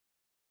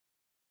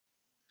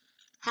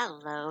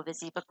Hello,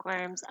 busy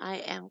bookworms. I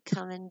am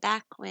coming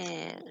back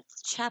with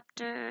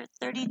chapter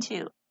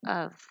 32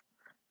 of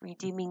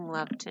Redeeming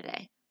Love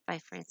Today by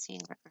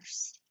Francine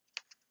Rivers.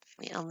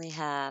 We only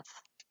have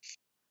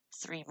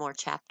 3 more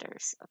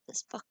chapters of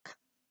this book.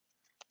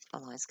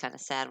 I'm always kind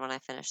of sad when I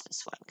finish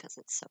this one because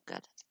it's so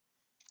good.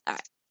 All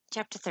right,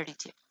 chapter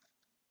 32.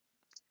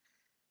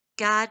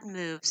 God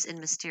moves in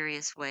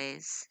mysterious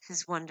ways,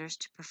 his wonders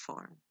to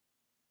perform.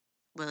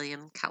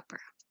 William Cowper.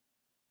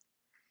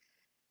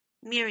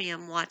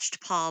 Miriam watched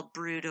Paul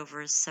brood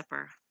over his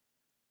supper.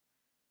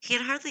 He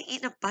had hardly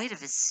eaten a bite of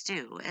his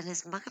stew, and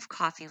his mug of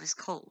coffee was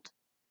cold.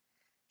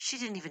 She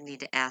didn't even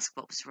need to ask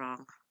what was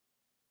wrong.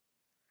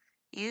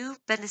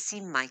 "You've been to see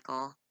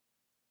Michael?"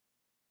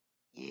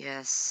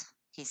 "Yes,"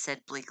 he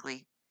said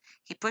bleakly.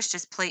 He pushed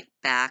his plate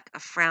back, a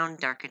frown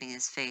darkening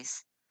his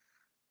face.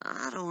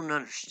 "I don't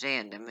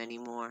understand him any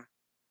more.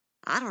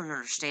 I don't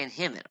understand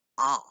him at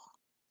all."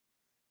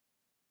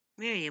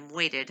 Miriam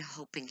waited,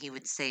 hoping he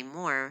would say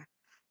more,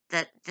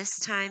 that this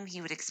time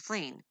he would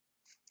explain.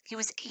 He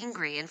was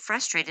angry and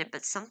frustrated,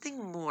 but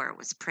something more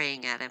was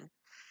preying at him,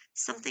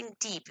 something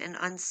deep and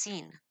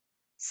unseen,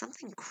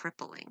 something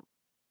crippling,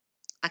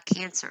 a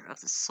cancer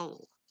of the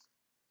soul.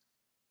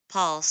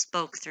 Paul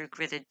spoke through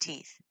gritted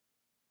teeth.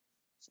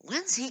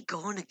 "When's he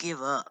going to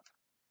give up?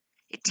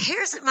 It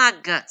tears at my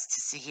guts to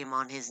see him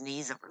on his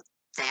knees over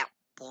that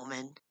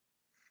woman."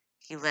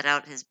 He let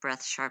out his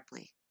breath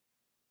sharply.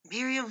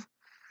 "Miriam,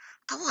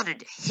 I wanted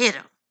to hit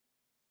him."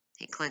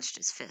 He clenched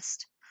his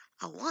fist.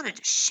 "I wanted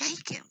to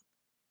shake him.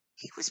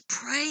 He was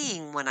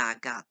praying when I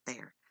got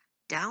there,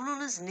 down on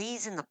his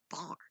knees in the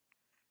barn,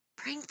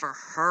 praying for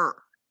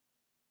her."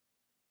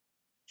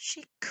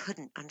 She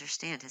couldn't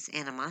understand his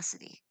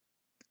animosity.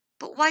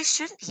 "But why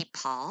shouldn't he,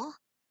 Paul?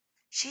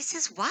 She's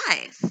his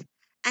wife,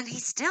 and he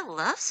still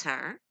loves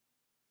her."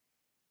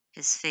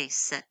 His face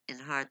set in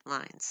hard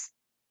lines.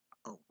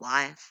 "A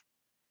wife?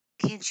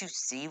 Can't you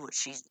see what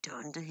she's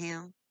done to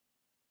him?"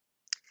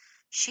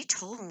 "She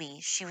told me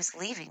she was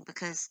leaving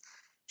because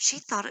she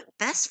thought it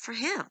best for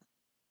him."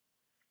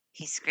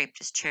 He scraped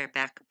his chair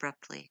back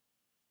abruptly.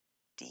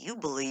 "Do you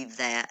believe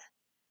that?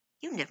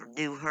 You never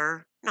knew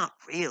her,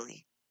 not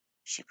really.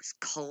 She was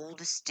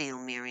cold as steel,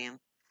 Miriam.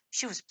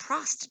 She was a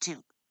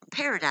prostitute from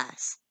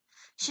paradise.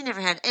 She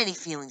never had any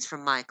feelings for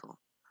Michael,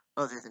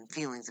 other than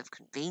feelings of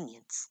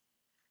convenience.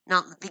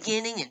 Not in the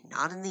beginning and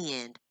not in the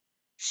end.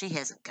 She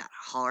hasn't got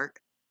a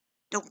heart.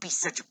 Don't be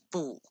such a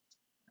fool."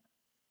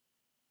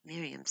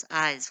 Miriam's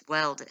eyes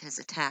welled at his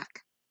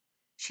attack.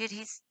 She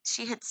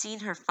had seen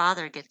her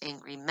father get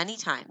angry many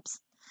times,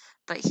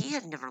 but he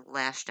had never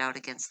lashed out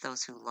against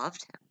those who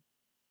loved him.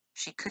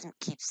 She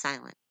couldn't keep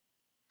silent.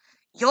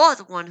 "You're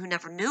the one who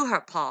never knew her,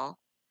 Paul.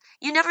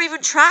 You never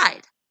even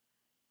tried."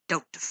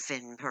 "Don't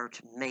defend her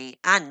to me.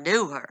 I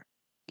knew her,"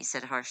 he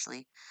said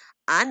harshly.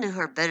 "I knew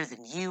her better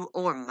than you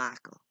or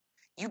Michael.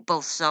 You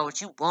both saw what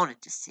you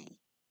wanted to see.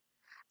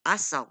 I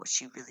saw what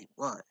she really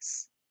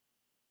was."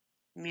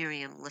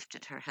 Miriam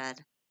lifted her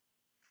head.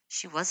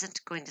 She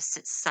wasn't going to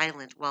sit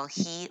silent while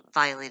he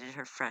violated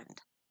her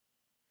friend.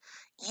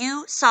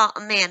 "You saw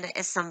Amanda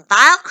as some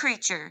vile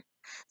creature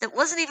that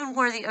wasn't even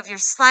worthy of your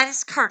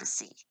slightest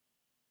courtesy."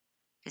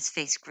 His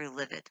face grew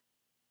livid.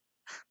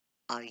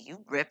 "Are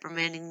you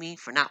reprimanding me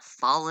for not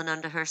falling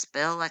under her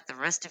spell like the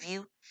rest of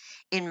you?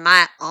 In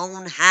my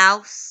own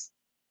house?"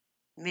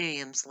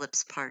 Miriam's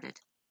lips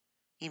parted.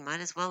 He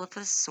might as well have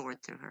put a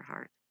sword through her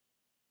heart.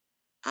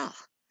 "Oh,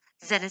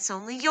 then it's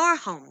only your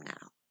home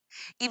now,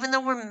 even though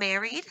we're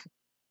married?"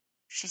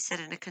 she said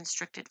in a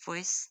constricted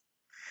voice.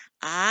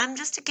 "I'm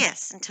just a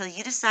guest until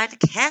you decide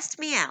to cast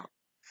me out.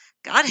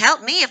 God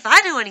help me if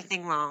I do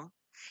anything wrong.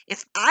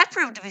 If I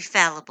prove to be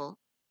fallible."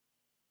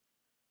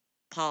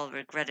 Paul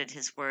regretted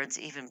his words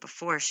even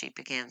before she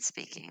began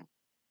speaking.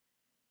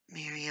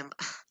 "Miriam,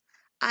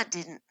 I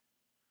didn't."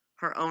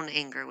 Her own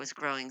anger was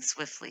growing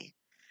swiftly.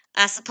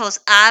 "I suppose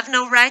I've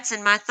no rights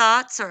in my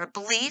thoughts or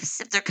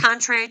beliefs if they're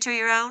contrary to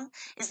your own?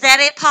 Is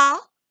that it,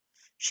 Paul?"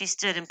 She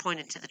stood and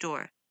pointed to the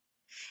door.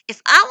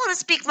 "If I want to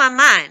speak my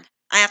mind,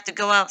 I have to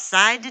go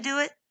outside to do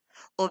it?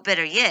 Or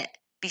better yet,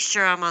 be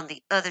sure I'm on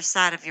the other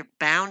side of your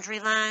boundary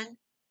line?"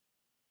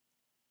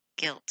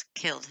 Guilt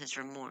killed his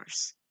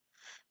remorse.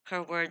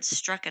 Her words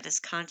struck at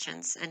his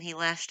conscience, and he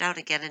lashed out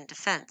again in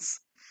defense.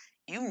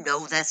 "You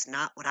know that's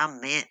not what I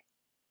meant."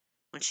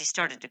 When she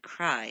started to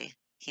cry,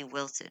 he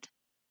wilted.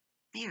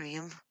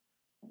 "Miriam,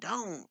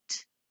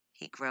 don't,"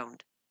 he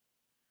groaned.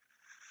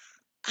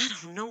 "I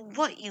don't know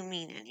what you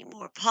mean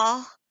anymore,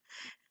 Paul.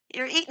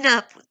 You're eaten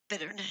up with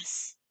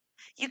bitterness.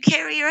 You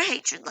carry your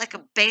hatred like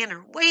a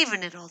banner,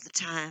 waving it all the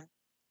time.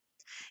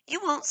 You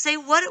won't say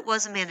what it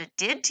was Amanda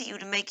did to you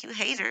to make you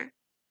hate her.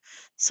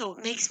 So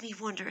it makes me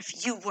wonder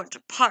if you weren't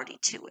a party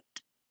to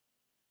it."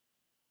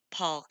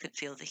 Paul could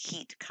feel the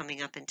heat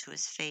coming up into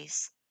his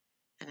face,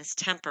 and his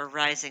temper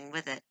rising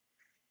with it.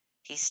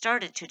 He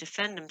started to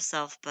defend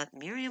himself, but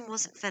Miriam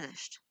wasn't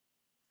finished.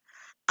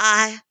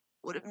 "I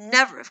would have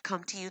never have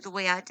come to you the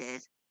way I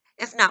did,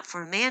 if not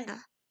for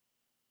Amanda."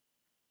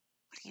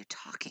 "What are you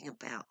talking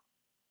about?"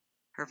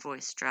 Her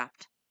voice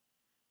dropped.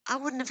 I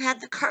wouldn't have had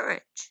the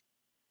courage."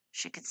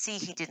 She could see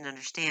he didn't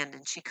understand,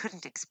 and she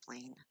couldn't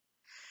explain.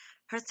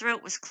 Her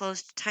throat was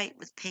closed tight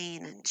with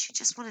pain, and she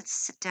just wanted to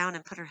sit down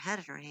and put her head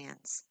in her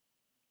hands.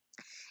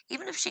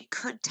 Even if she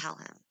could tell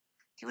him,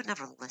 he would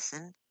never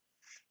listen.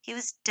 He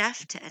was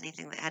deaf to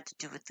anything that had to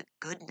do with the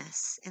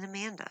goodness in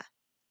Amanda.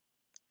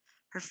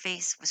 Her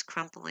face was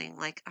crumpling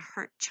like a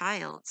hurt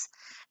child's,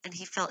 and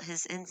he felt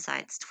his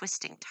insides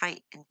twisting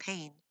tight in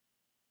pain.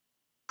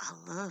 "I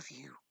love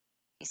you,"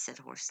 he said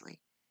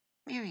hoarsely.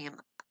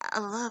 "Miriam, I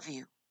love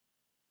you.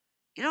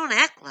 You don't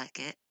act like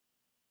it."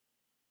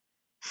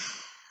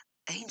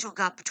 "Angel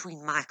got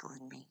between Michael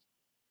and me.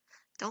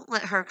 Don't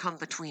let her come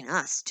between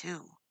us,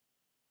 too."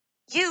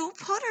 "You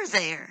put her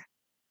there."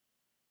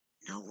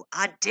 "No,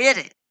 I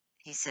didn't,"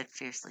 he said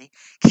fiercely.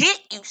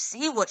 "Can't you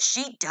see what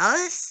she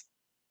does?"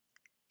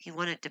 He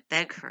wanted to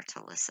beg her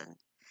to listen.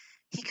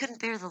 He couldn't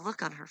bear the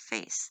look on her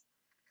face.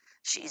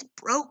 "She's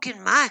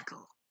broken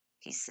Michael,"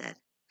 he said,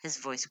 his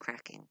voice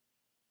cracking.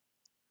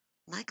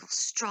 "Michael's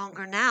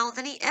stronger now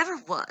than he ever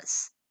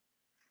was.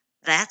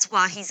 That's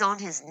why he's on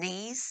his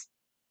knees.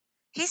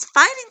 He's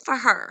fighting for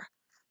her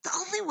the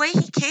only way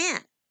he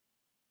can.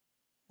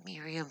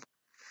 Miriam,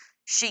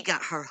 she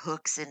got her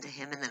hooks into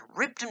him and then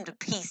ripped him to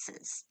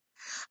pieces.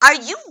 Are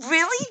you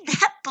really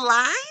that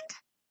blind?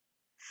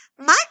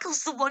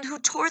 Michael's the one who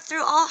tore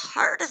through all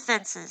her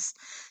defenses.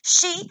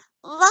 She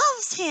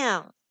loves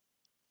him."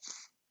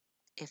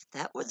 If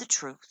that were the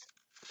truth,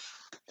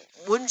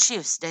 wouldn't she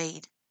have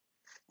stayed?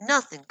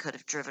 Nothing could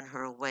have driven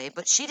her away,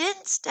 but she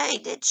didn't stay,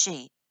 did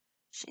she?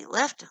 She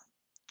left him,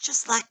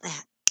 just like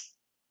that.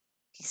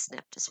 He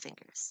snapped his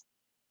fingers.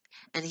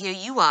 And here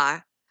you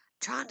are,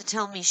 trying to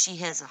tell me she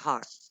has a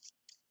heart.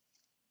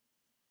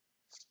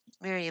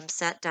 Miriam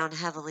sat down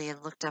heavily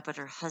and looked up at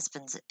her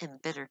husband's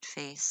embittered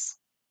face.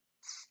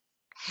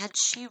 Had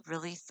she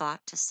really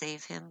thought to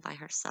save him by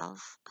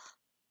herself?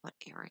 What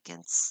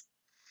arrogance!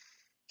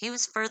 He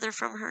was further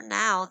from her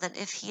now than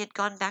if he had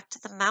gone back to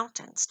the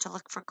mountains to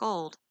look for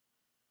gold.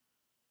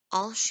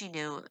 All she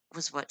knew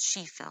was what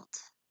she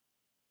felt.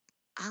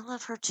 "I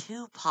love her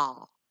too,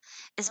 Paul,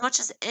 as much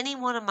as any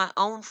one of my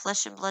own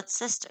flesh and blood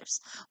sisters,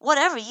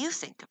 whatever you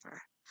think of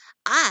her.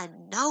 I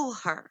know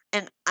her,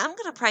 and I'm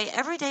going to pray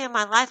every day of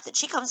my life that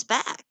she comes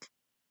back."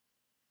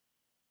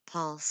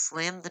 Paul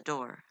slammed the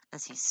door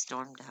as he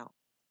stormed out.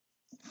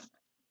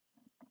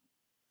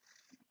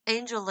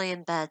 Angel lay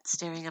in bed,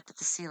 staring up at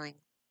the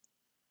ceiling.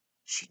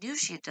 She knew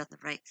she had done the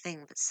right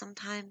thing, but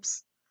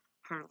sometimes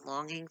her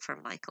longing for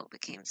Michael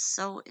became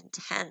so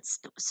intense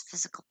it was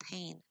physical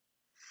pain.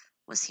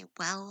 Was he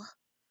well?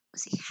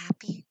 Was he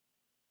happy?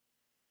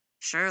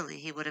 Surely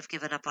he would have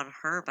given up on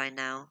her by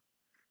now.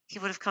 He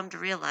would have come to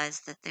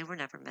realize that they were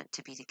never meant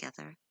to be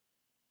together.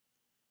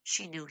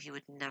 She knew he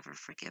would never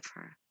forgive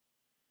her.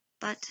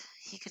 But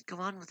he could go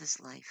on with his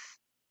life.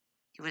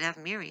 He would have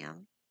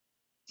Miriam.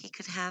 He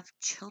could have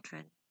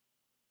children.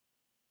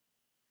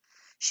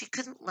 She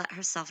couldn't let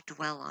herself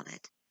dwell on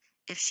it.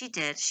 If she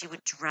did, she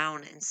would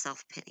drown in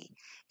self-pity.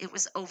 It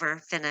was over,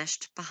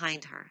 finished,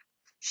 behind her.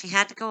 She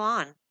had to go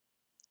on.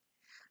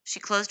 She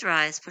closed her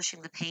eyes,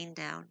 pushing the pain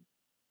down.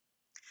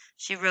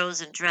 She rose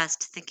and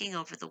dressed, thinking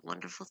over the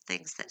wonderful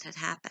things that had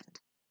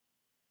happened.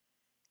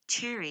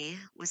 Cherry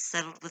was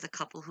settled with a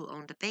couple who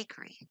owned a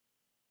bakery.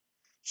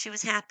 She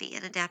was happy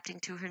and adapting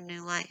to her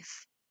new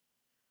life.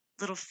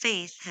 Little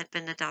Faith had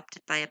been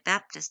adopted by a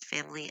Baptist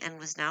family and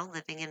was now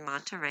living in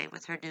Monterey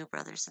with her new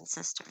brothers and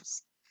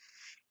sisters.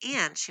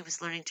 And she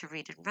was learning to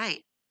read and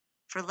write,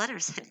 for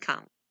letters had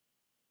come.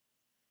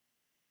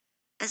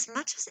 As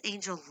much as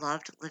Angel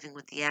loved living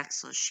with the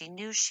Axels, she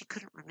knew she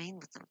couldn't remain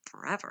with them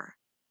forever.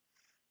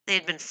 They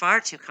had been far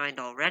too kind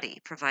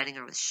already, providing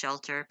her with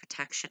shelter,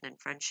 protection, and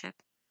friendship.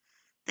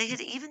 They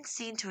had even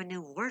seen to a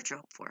new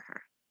wardrobe for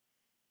her.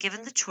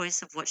 Given the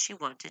choice of what she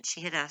wanted,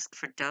 she had asked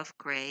for dove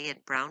gray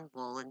and brown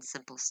wool in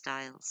simple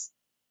styles.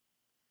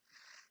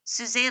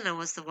 Susanna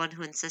was the one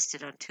who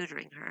insisted on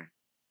tutoring her.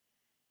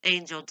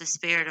 Angel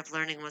despaired of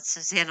learning what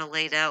Susanna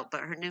laid out,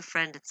 but her new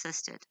friend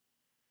insisted.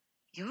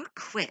 "You're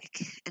quick,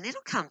 and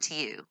it'll come to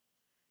you.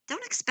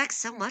 Don't expect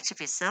so much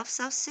of yourself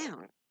so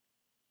soon."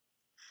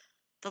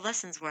 The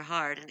lessons were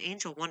hard, and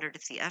Angel wondered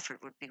if the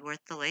effort would be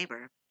worth the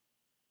labor.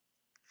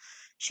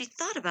 She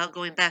thought about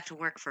going back to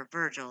work for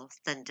Virgil,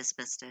 then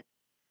dismissed it.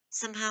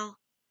 Somehow,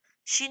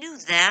 she knew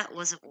that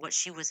wasn't what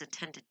she was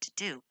intended to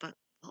do, but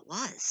what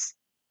was?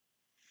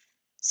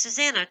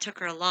 Susanna took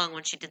her along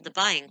when she did the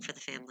buying for the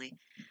family.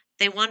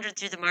 They wandered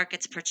through the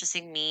markets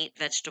purchasing meat,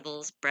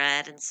 vegetables,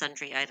 bread, and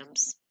sundry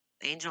items.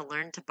 Angel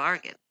learned to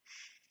bargain.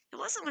 It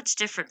wasn't much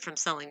different from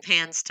selling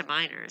pans to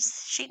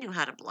miners. She knew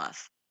how to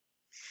bluff.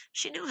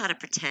 She knew how to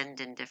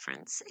pretend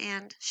indifference,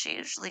 and she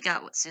usually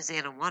got what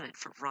Susanna wanted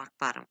for rock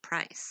bottom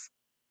price.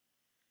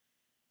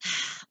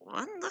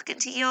 One look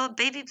into your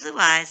baby blue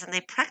eyes, and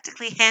they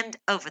practically hand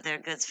over their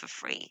goods for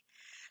free.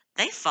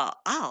 They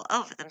fall all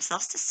over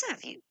themselves to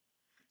serve you.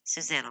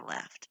 Susanna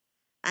laughed.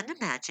 And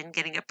imagine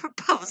getting a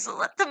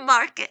proposal at the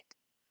market.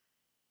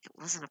 It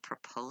wasn't a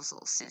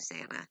proposal,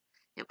 Susanna.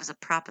 It was a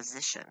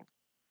proposition.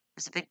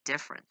 There's a big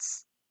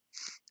difference.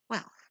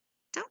 Well,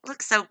 don't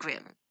look so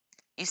grim.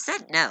 You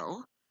said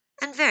no,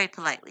 and very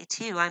politely,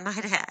 too, I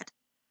might add.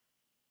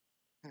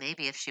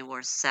 Maybe if she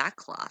wore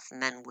sackcloth,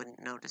 men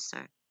wouldn't notice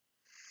her.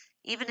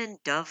 Even in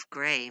dove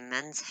gray,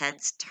 men's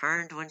heads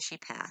turned when she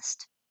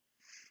passed.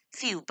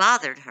 Few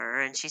bothered her,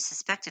 and she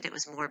suspected it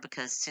was more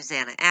because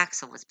Susanna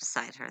Axel was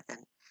beside her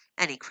than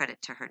any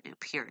credit to her new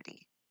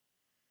purity.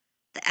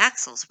 The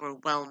Axels were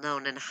well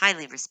known and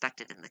highly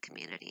respected in the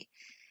community.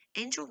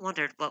 Angel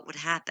wondered what would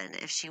happen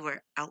if she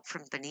were out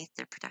from beneath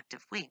their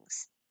protective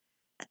wings.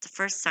 At the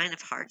first sign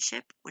of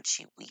hardship, would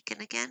she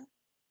weaken again?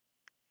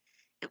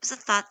 It was a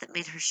thought that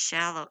made her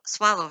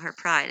swallow her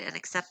pride and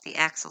accept the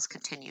Axels'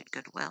 continued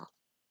goodwill.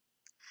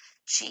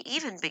 She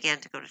even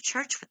began to go to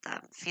church with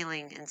them,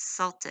 feeling and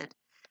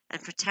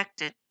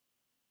protected,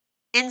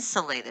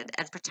 insulated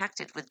and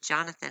protected with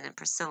Jonathan and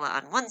Priscilla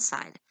on one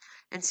side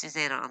and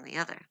Susanna on the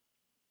other.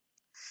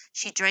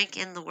 She drank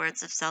in the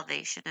words of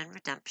salvation and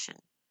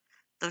redemption,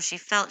 though she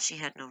felt she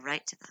had no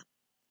right to them.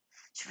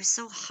 She was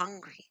so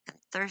hungry and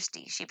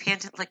thirsty, she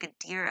panted like a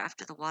deer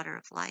after the water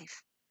of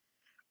life,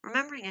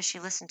 remembering as she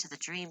listened to the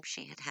dream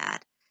she had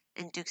had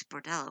in Duke's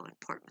Bordello in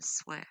Portman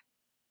Square.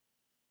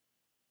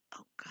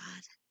 Oh,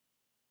 God,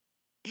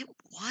 it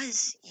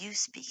was you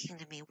speaking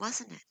to me,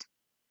 wasn't it?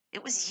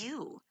 It was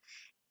you.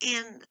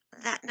 And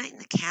that night in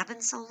the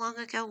cabin so long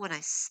ago when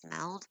I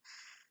smelled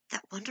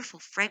that wonderful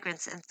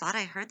fragrance and thought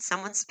I heard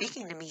someone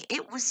speaking to me,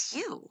 it was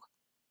you.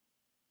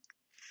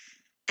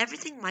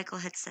 Everything Michael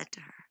had said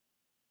to her,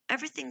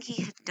 everything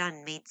he had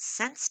done made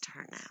sense to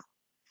her now.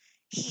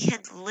 He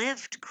had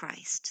lived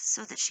Christ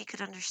so that she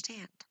could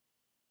understand.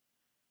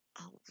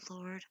 Oh,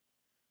 Lord,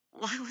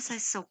 why was I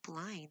so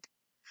blind?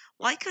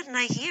 Why couldn't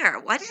I hear?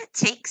 Why did it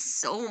take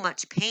so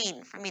much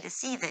pain for me to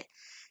see that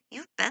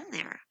you've been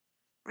there,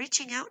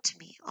 reaching out to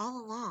me all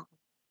along?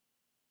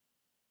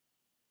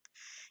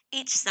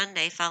 Each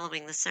Sunday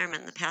following the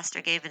sermon, the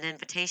pastor gave an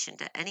invitation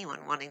to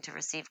anyone wanting to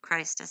receive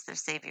Christ as their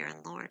Savior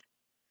and Lord.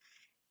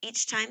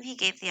 Each time he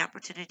gave the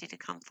opportunity to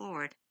come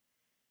forward,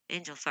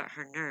 Angel felt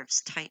her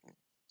nerves tighten.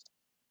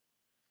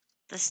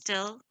 The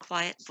still,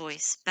 quiet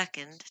voice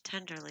beckoned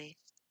tenderly.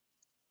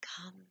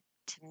 Come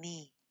to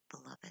me,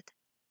 beloved.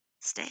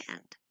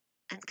 Stand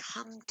and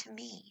come to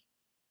me.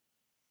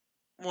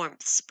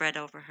 Warmth spread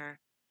over her.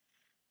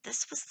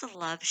 This was the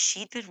love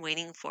she'd been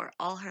waiting for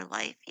all her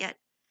life, yet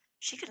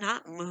she could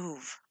not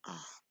move.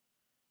 Oh,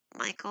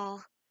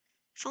 Michael,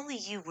 if only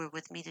you were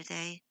with me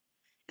today.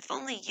 If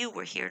only you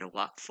were here to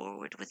walk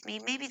forward with me,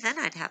 maybe then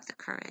I'd have the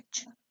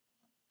courage.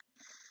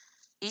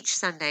 Each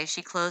Sunday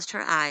she closed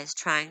her eyes,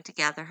 trying to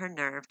gather her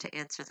nerve to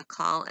answer the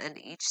call, and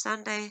each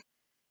Sunday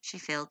she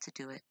failed to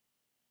do it.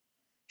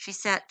 She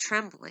sat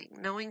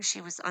trembling, knowing she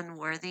was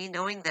unworthy,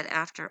 knowing that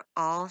after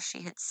all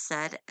she had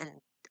said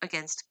and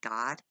against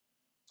God,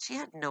 she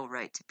had no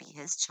right to be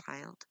his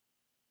child.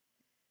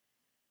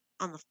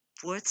 On the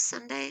fourth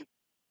Sunday,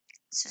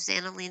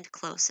 Susanna leaned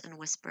close and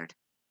whispered,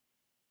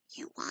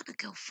 You want to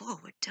go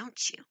forward,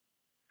 don't you?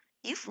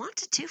 You've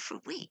wanted to for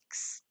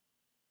weeks.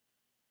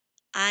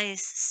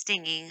 Eyes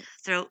stinging,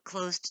 throat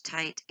closed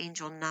tight,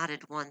 Angel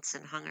nodded once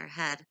and hung her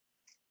head,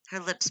 her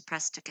lips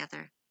pressed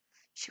together.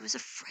 She was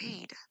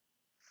afraid,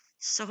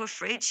 so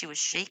afraid she was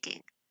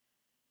shaking.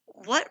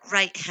 What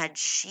right had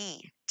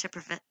she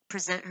to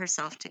present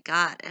herself to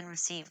God and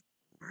receive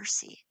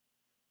mercy?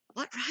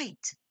 What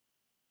right?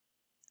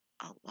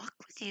 I'll walk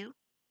with you,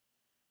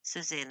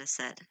 Susanna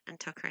said, and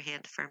took her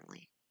hand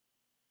firmly.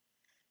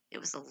 It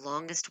was the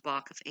longest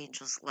walk of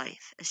Angel's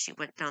life as she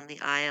went down the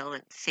aisle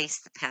and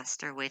faced the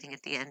pastor waiting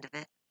at the end of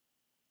it.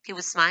 He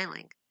was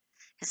smiling,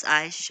 his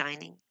eyes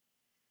shining.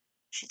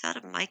 She thought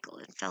of Michael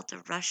and felt a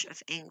rush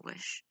of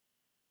anguish.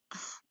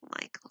 Oh,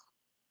 Michael,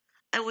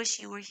 I wish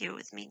you were here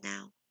with me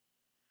now.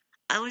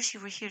 I wish you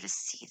were here to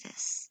see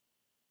this.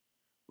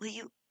 Will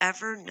you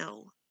ever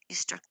know you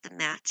struck the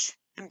match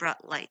and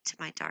brought light to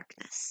my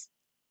darkness?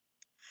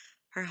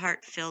 Her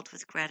heart filled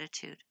with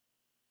gratitude.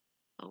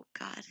 Oh,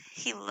 God,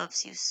 he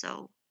loves you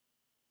so.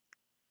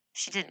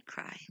 She didn't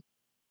cry.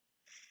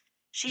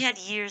 She had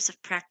years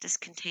of practice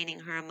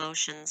containing her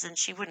emotions, and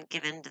she wouldn't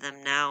give in to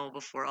them now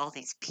before all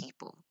these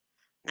people,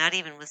 not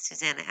even with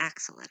Susanna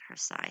Axel at her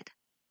side.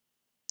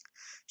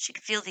 She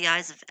could feel the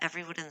eyes of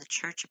everyone in the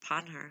church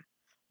upon her,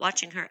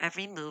 watching her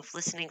every move,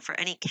 listening for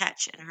any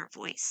catch in her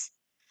voice.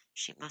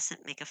 She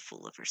mustn't make a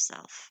fool of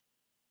herself.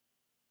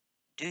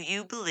 Do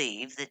you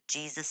believe that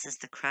Jesus is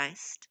the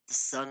Christ, the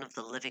Son of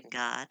the living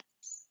God?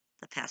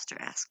 The pastor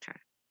asked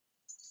her.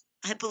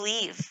 I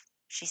believe,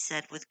 she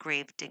said with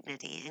grave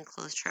dignity and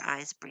closed her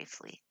eyes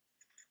briefly.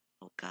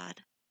 Oh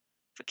God,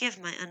 forgive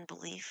my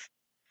unbelief.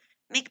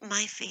 Make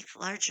my faith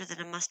larger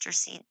than a mustard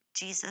seed,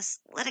 Jesus.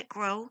 Let it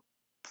grow,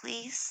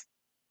 please.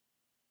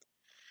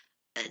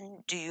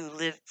 And do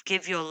you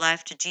give your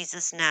life to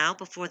Jesus now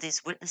before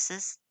these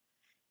witnesses?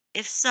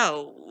 If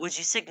so, would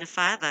you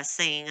signify by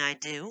saying I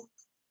do?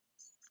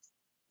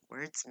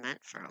 Words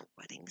meant for a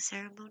wedding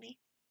ceremony?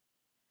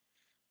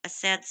 A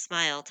sad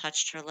smile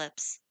touched her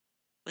lips.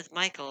 With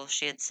Michael,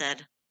 she had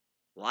said,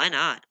 Why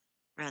not?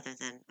 Rather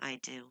than I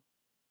do.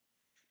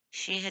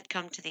 She had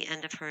come to the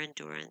end of her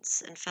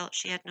endurance and felt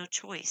she had no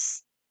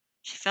choice.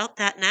 She felt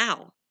that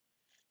now.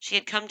 She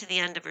had come to the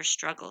end of her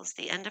struggles,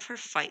 the end of her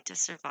fight to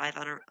survive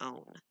on her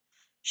own.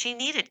 She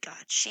needed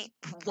God. She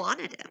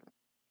wanted Him.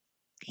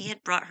 He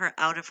had brought her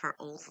out of her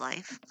old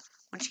life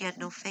when she had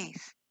no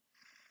faith.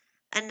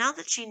 And now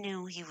that she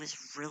knew He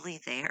was really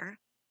there,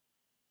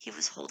 He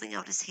was holding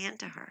out His hand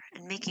to her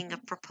and making a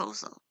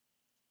proposal.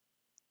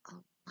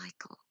 Oh,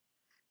 Michael,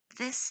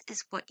 this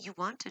is what you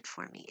wanted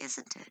for me,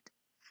 isn't it?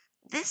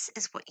 This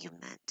is what you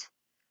meant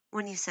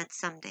when you said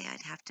someday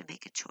I'd have to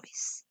make a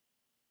choice.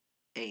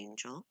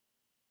 Angel,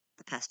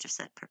 the pastor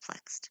said,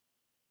 perplexed.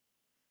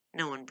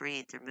 No one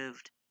breathed or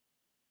moved.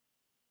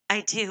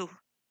 I do,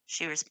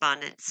 she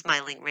responded,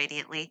 smiling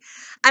radiantly.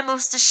 I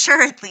most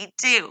assuredly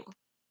do.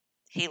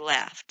 He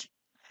laughed.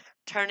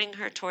 Turning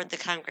her toward the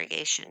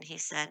congregation, he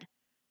said,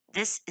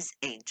 This is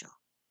Angel,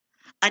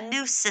 a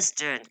new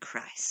sister in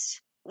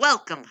Christ.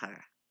 Welcome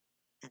her.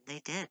 And they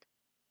did.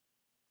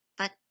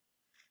 But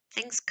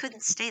things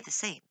couldn't stay the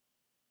same.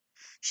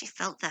 She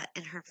felt that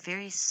in her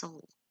very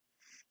soul.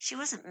 She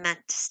wasn't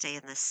meant to stay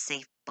in this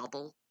safe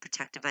bubble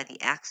protected by the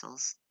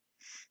Axels.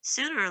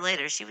 Sooner or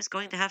later, she was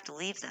going to have to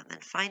leave them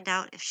and find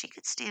out if she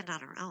could stand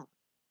on her own.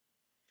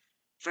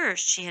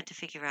 First, she had to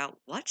figure out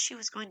what she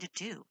was going to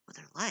do with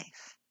her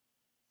life.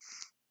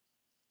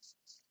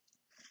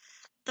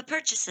 The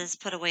purchases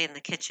put away in the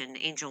kitchen,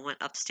 Angel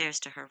went upstairs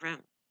to her room.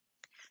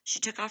 She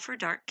took off her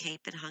dark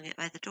cape and hung it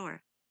by the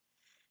door.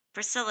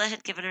 Priscilla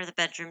had given her the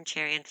bedroom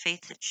Cherry and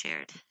Faith had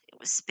shared. It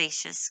was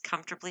spacious,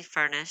 comfortably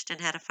furnished, and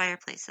had a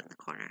fireplace in the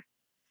corner.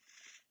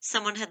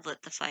 Someone had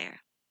lit the fire.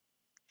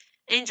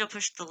 Angel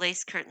pushed the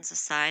lace curtains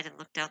aside and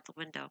looked out the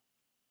window.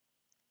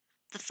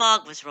 The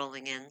fog was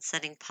rolling in,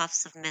 sending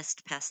puffs of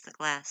mist past the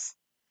glass.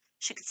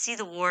 She could see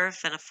the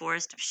wharf and a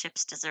forest of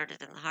ships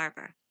deserted in the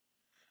harbor.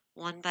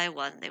 One by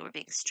one, they were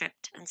being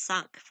stripped and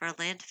sunk for a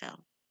landfill.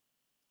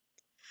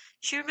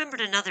 She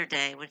remembered another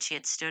day when she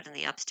had stood in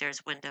the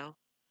upstairs window,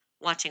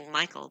 watching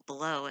Michael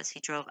below as he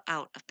drove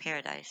out of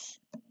paradise.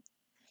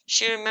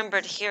 She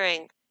remembered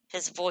hearing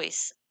his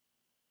voice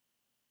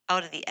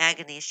out of the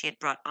agony she had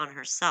brought on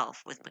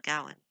herself with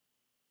McGowan.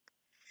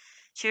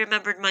 She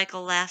remembered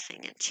Michael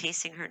laughing and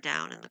chasing her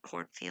down in the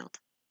cornfield.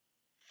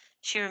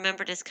 She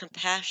remembered his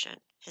compassion,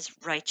 his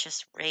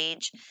righteous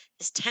rage,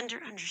 his tender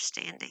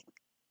understanding,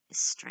 his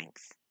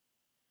strength.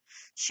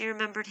 She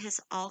remembered his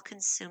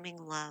all-consuming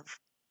love,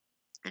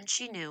 and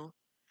she knew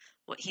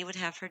what he would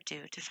have her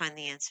do to find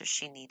the answers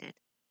she needed.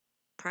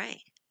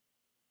 Pray.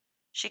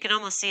 She could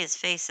almost see his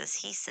face as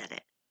he said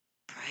it.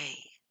 Pray.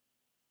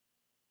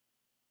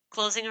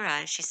 Closing her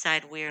eyes, she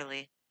sighed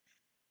wearily.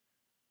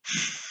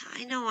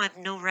 I know I've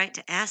no right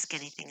to ask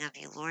anything of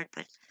you, Lord,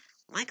 but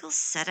Michael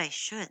said I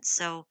should,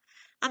 so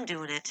I'm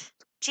doing it.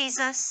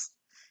 Jesus,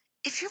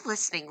 if you're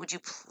listening, would you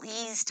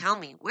please tell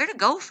me where to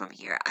go from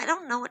here? I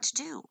don't know what to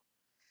do.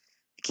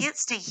 I can't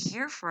stay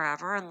here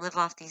forever and live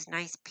off these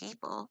nice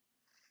people.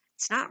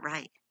 It's not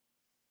right.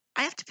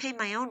 I have to pay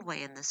my own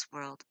way in this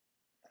world.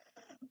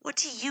 What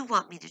do you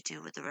want me to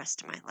do with the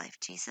rest of my life,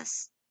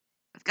 Jesus?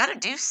 I've got to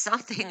do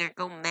something or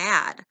go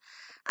mad.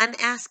 I'm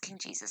asking,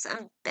 Jesus.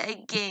 I'm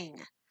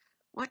begging.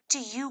 What do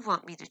you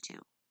want me to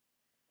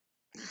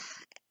do?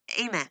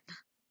 Amen.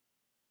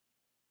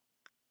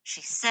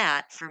 She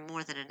sat for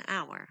more than an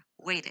hour,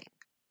 waiting.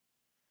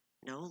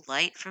 No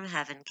light from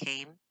heaven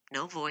came,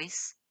 no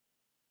voice,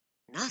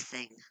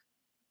 nothing.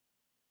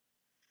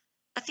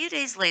 A few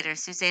days later,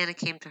 Susanna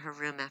came to her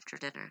room after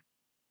dinner.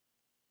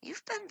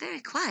 You've been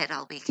very quiet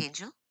all week,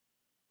 Angel.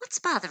 What's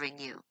bothering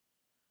you?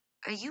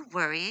 Are you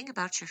worrying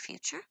about your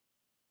future?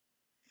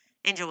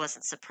 Angel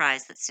wasn't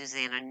surprised that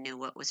Susanna knew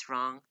what was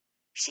wrong.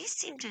 She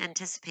seemed to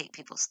anticipate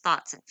people's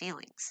thoughts and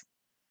feelings.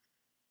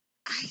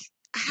 I,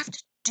 I have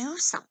to do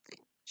something,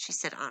 she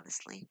said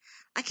honestly.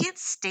 I can't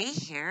stay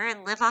here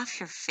and live off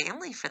your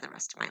family for the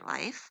rest of my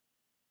life.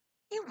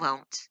 You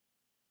won't.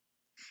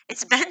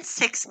 It's been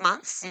 6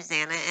 months,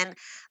 Susanna, and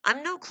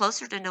I'm no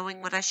closer to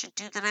knowing what I should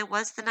do than I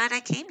was the night I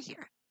came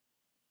here.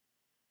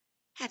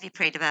 Have you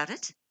prayed about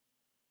it?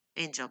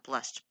 Angel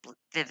blushed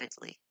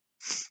vividly.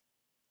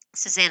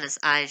 Susanna's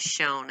eyes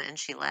shone, and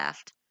she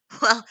laughed.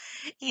 Well,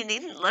 you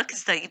needn't look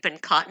as though you've been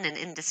caught in an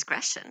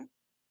indiscretion.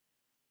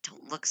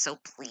 Don't look so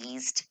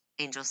pleased,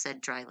 Angel said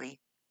dryly.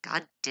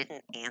 God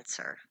didn't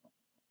answer.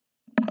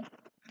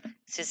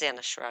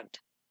 Susanna shrugged.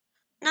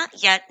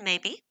 Not yet,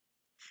 maybe.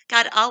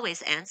 God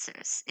always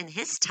answers, in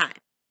His time,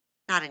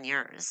 not in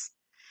yours.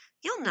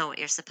 You'll know what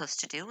you're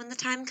supposed to do when the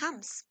time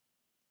comes.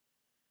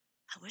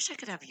 I wish I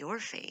could have your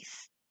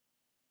faith.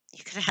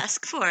 You could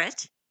ask for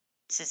it,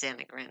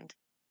 Susanna grinned.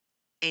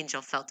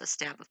 Angel felt a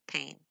stab of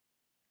pain.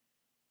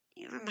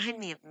 You remind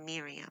me of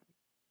Miriam.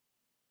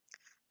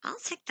 I'll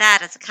take that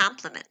as a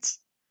compliment.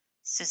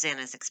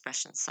 Susanna's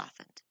expression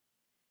softened.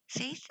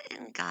 Faith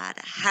in God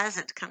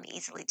hasn't come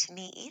easily to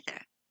me either,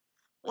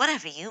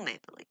 whatever you may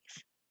believe.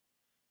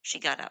 She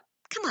got up.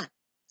 Come on,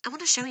 I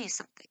want to show you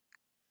something.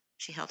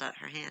 She held out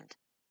her hand.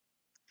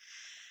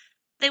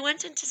 They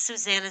went into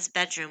Susanna's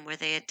bedroom where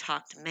they had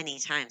talked many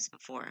times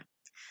before.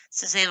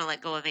 Susanna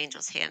let go of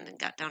Angel's hand and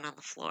got down on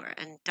the floor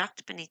and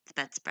ducked beneath the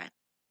bedspread.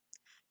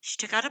 She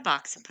took out a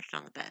box and put it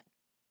on the bed.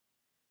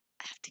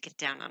 I have to get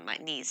down on my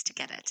knees to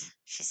get it,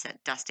 she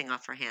said, dusting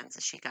off her hands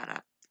as she got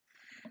up.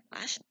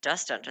 I should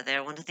dust under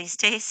there one of these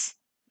days.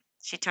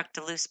 She tucked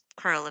a loose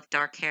curl of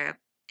dark hair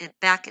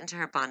back into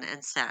her bun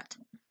and sat.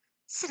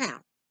 Sit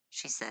down,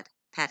 she said,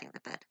 patting the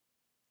bed.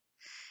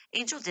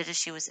 Angel did as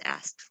she was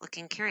asked,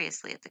 looking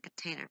curiously at the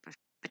container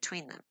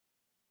between them.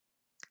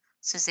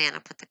 Susanna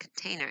put the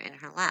container in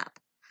her lap.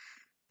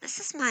 This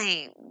is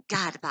my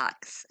God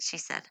box, she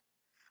said.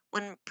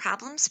 When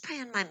problems prey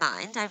on my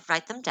mind, I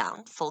write them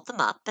down, fold them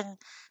up, and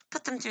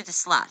put them through the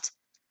slot.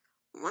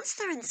 Once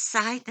they're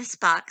inside this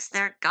box,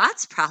 they're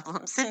God's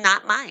problems and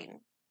not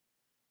mine.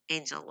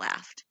 Angel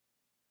laughed.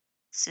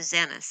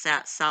 Susanna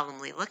sat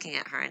solemnly looking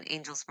at her, and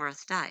Angel's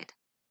mirth died.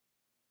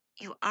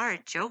 You are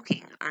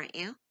joking, aren't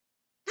you?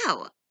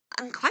 No,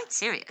 I'm quite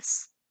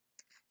serious.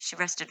 She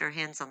rested her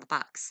hands on the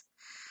box.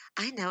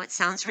 I know it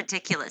sounds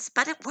ridiculous,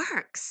 but it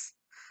works.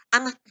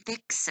 I'm a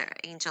fixer,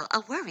 Angel, a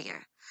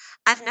worrier.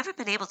 I've never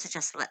been able to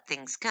just let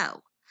things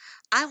go.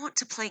 I want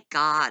to play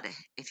God,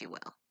 if you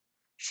will.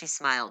 She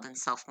smiled in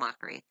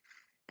self-mockery.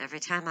 Every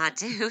time I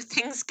do,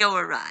 things go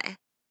awry.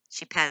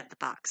 She patted the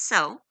box.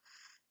 So,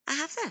 I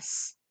have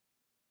this.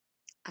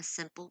 A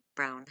simple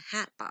brown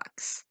hat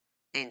box,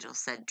 Angel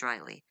said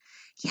dryly.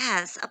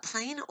 Yes, a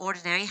plain,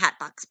 ordinary hat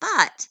box,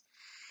 but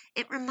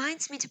it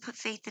reminds me to put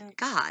faith in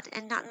God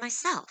and not in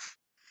myself.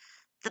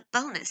 The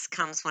bonus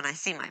comes when I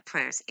see my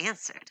prayers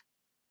answered.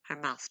 Her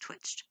mouth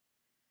twitched.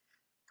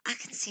 I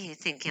can see you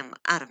think him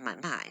out of my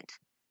mind.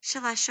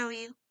 Shall I show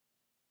you?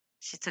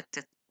 She took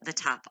the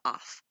top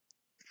off.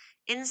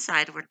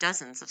 Inside were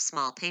dozens of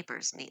small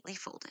papers neatly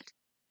folded.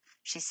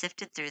 She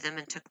sifted through them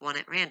and took one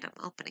at random,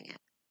 opening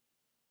it.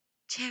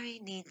 Jerry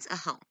needs a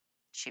home,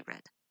 she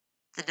read.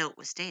 The note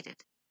was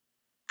dated.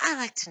 I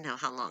like to know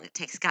how long it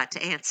takes God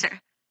to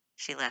answer.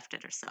 She laughed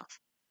at herself.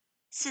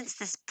 Since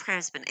this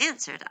prayer's been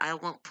answered, I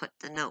won't put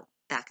the note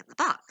back in the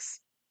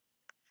box.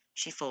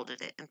 She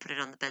folded it and put it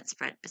on the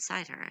bedspread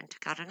beside her and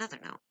took out another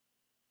note.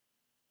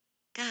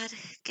 God,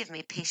 give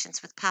me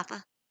patience with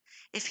Papa.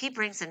 If he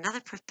brings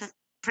another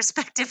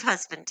prospective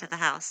husband to the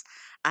house,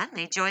 I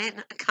may join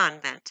a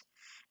convent,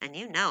 and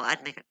you know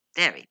I'd make a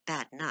very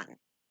bad nun.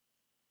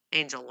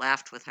 Angel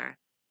laughed with her.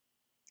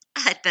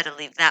 I'd better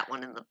leave that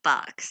one in the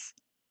box.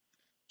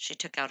 She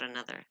took out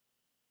another.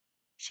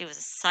 She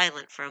was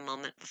silent for a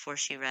moment before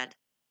she read,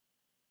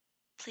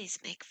 Please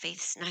make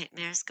Faith's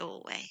nightmares go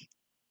away.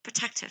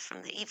 Protect her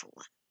from the evil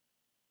one.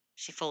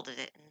 She folded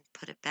it and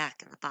put it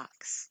back in the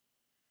box.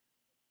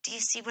 Do you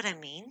see what I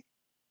mean?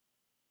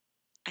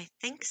 I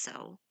think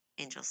so,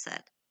 Angel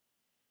said.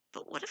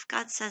 But what if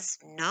God says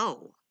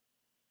no?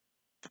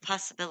 The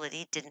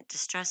possibility didn't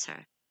distress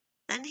her.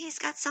 Then he's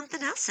got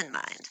something else in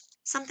mind,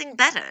 something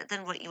better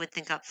than what you would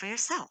think up for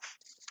yourself.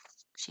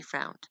 She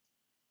frowned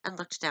and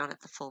looked down at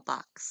the full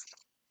box.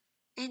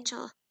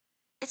 Angel,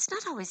 it's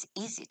not always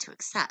easy to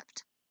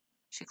accept.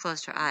 She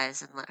closed her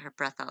eyes and let her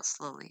breath out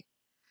slowly.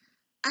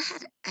 I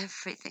had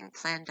everything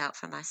planned out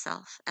for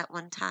myself at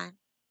one time.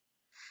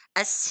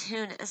 As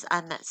soon as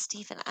I met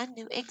Stephen, I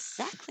knew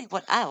exactly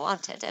what I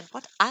wanted and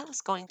what I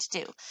was going to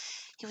do.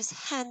 He was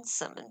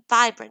handsome and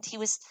vibrant. He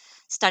was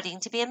studying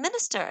to be a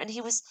minister, and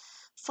he was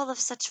full of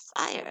such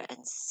fire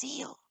and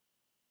zeal.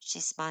 She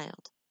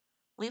smiled.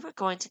 We were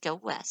going to go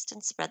west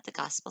and spread the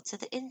gospel to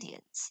the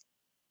Indians.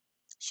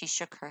 She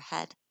shook her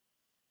head,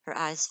 her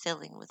eyes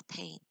filling with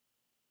pain.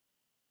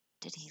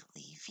 Did he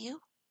leave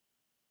you?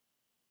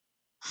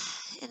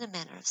 In a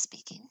manner of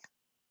speaking.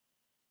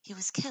 He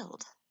was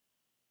killed.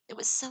 It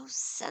was so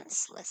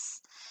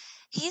senseless.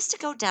 He used to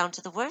go down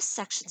to the worst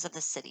sections of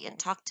the city and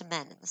talk to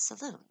men in the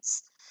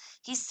saloons.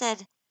 He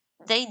said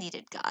they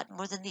needed God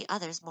more than the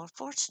others more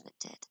fortunate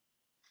did.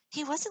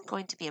 He wasn't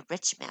going to be a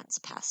rich man's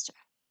pastor.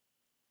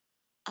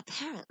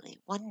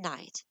 Apparently, one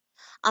night,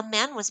 a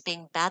man was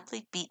being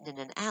badly beaten in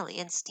an alley,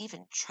 and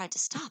Stephen tried to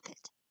stop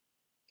it.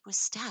 He was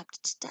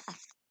stabbed to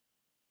death.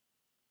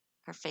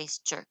 Her face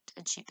jerked,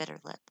 and she bit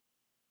her lip.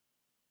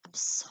 I'm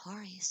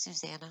sorry,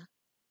 Susanna,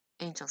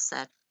 Angel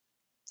said,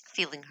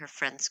 feeling her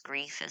friend's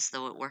grief as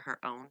though it were her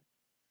own.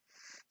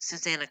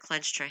 Susanna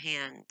clenched her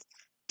hand.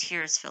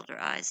 Tears filled her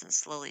eyes and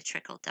slowly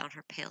trickled down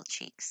her pale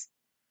cheeks.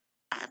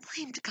 I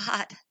blamed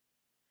God.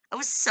 I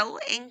was so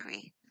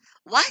angry.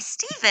 Why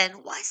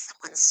Stephen? Why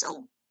someone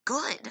so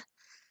good?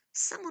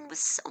 Someone with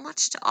so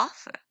much to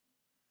offer.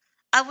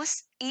 I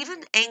was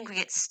even angry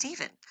at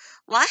Stephen.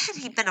 Why had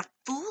he been a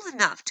fool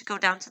enough to go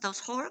down to those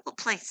horrible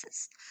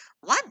places?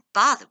 Why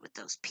bother with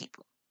those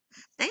people?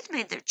 They'd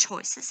made their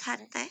choices,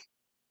 hadn't they?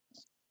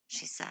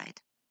 She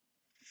sighed.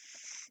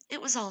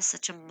 It was all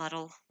such a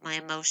muddle, my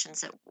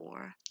emotions at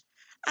war.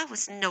 I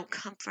was no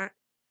comfort.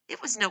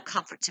 It was no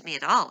comfort to me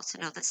at all to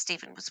know that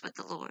Stephen was with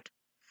the Lord.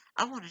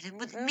 I wanted him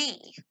with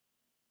me.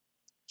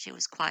 She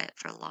was quiet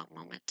for a long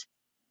moment.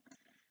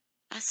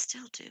 I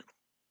still do.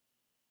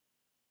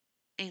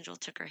 Angel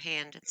took her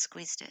hand and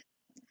squeezed it.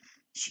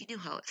 She knew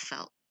how it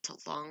felt to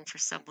long for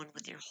someone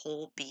with your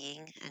whole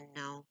being and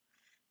know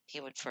he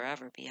would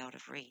forever be out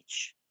of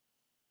reach.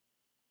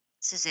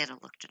 Susanna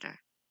looked at her.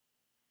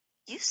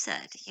 You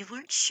said you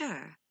weren't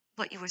sure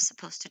what you were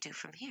supposed to do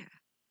from here.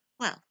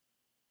 Well,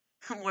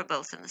 we're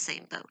both in the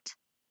same boat.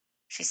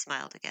 She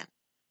smiled again.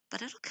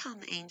 But it'll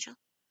come, Angel.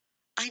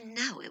 I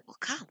know it will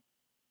come.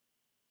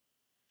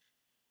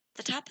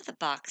 The top of the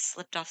box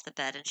slipped off the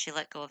bed and she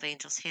let go of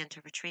Angel's hand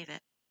to retrieve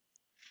it.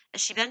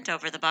 As she bent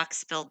over, the box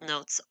spilled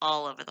notes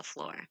all over the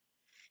floor.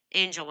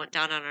 Angel went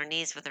down on her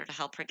knees with her to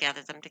help her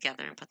gather them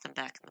together and put them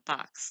back in the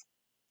box.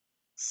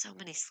 So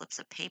many slips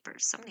of paper,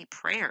 so many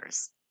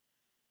prayers.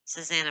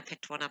 Susanna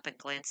picked one up and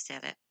glanced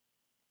at it.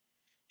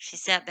 She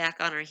sat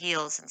back on her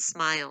heels and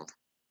smiled,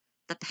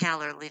 the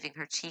pallor leaving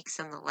her cheeks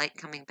and the light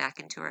coming back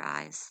into her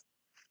eyes.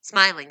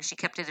 Smiling, she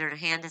kept it in her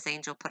hand as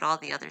Angel put all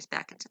the others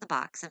back into the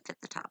box and fit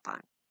the top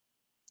on.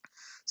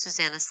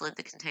 Susanna slid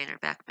the container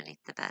back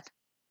beneath the bed.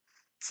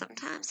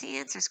 Sometimes he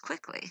answers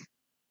quickly.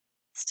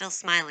 Still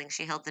smiling,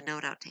 she held the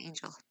note out to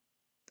Angel.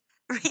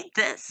 Read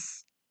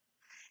this.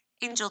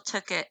 Angel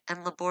took it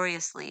and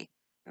laboriously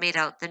made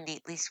out the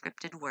neatly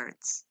scripted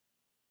words.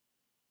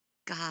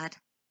 God,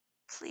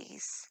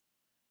 please,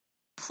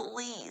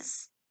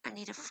 please, I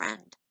need a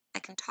friend I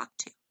can talk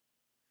to.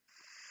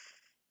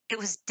 It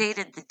was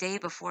dated the day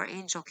before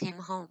Angel came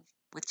home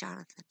with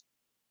Jonathan.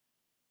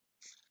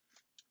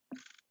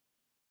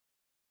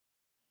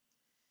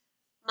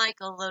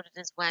 Michael loaded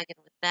his wagon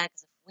with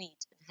bags of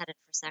wheat and headed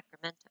for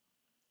Sacramento.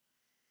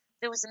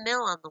 There was a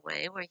mill on the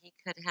way where he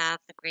could have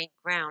the grain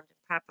ground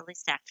and properly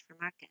stacked for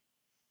market.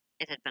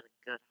 It had been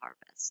a good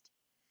harvest.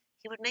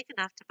 He would make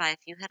enough to buy a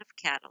few head of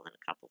cattle and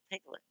a couple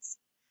piglets.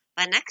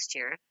 By next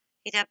year,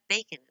 he'd have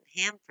bacon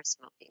and ham for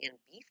smoking and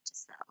beef to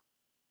sell.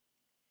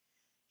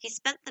 He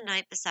spent the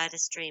night beside a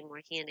stream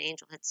where he and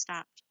Angel had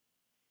stopped.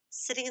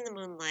 Sitting in the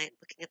moonlight,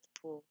 looking at the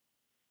pool,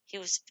 he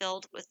was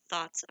filled with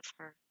thoughts of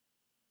her.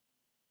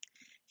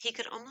 He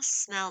could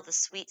almost smell the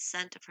sweet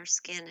scent of her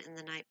skin in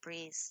the night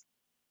breeze.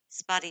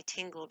 His body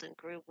tingled and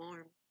grew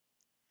warm.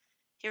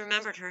 He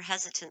remembered her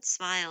hesitant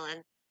smile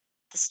and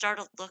the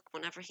startled look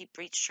whenever he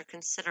breached her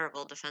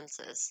considerable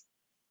defenses.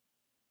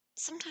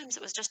 Sometimes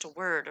it was just a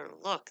word or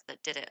look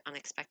that did it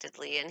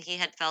unexpectedly, and he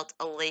had felt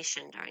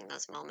elation during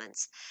those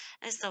moments,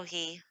 as though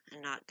he,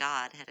 and not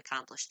God, had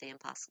accomplished the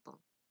impossible.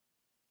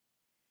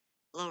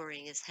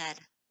 Lowering his head,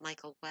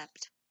 Michael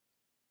wept.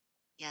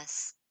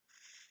 Yes,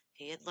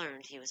 he had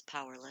learned he was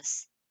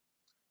powerless.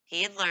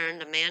 He had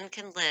learned a man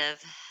can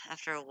live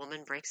after a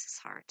woman breaks his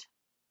heart.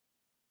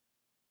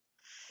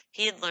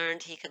 He had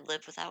learned he could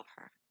live without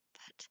her,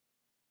 but,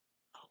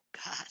 oh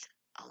God,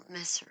 I'll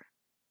miss her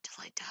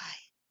till I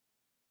die.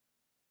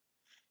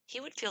 He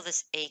would feel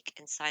this ache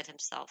inside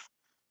himself,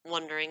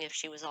 wondering if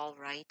she was all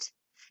right,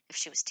 if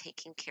she was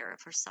taking care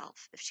of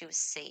herself, if she was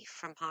safe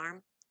from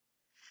harm.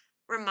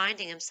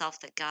 Reminding himself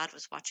that God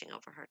was watching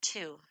over her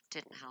too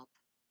didn't help.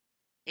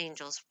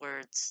 Angel's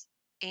words,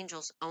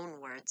 Angel's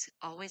own words,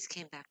 always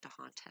came back to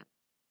haunt him.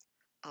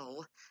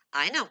 Oh,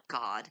 I know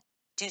God.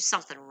 Do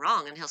something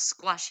wrong and he'll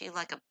squash you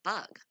like a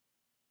bug.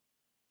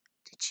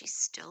 Did she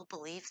still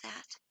believe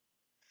that?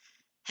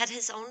 Had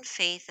his own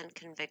faith and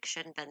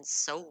conviction been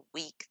so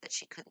weak that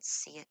she couldn't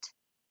see it?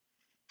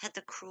 Had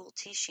the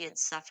cruelty she had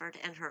suffered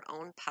and her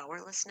own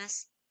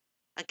powerlessness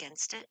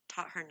against it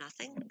taught her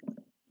nothing?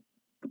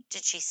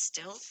 Did she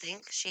still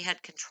think she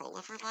had control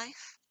of her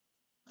life?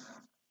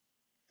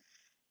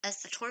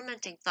 As the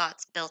tormenting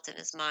thoughts built in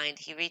his mind,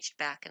 he reached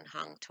back and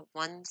hung to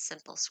one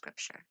simple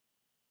scripture.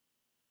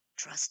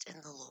 Trust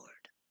in the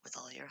Lord with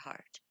all your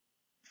heart,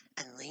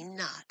 and lean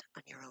not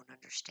on your own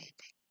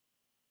understanding.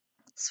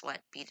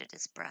 Sweat beaded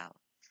his brow,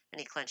 and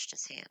he clenched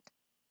his hand.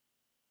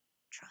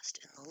 Trust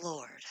in the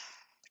Lord,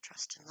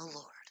 trust in the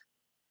Lord.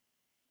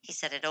 He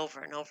said it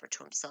over and over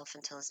to himself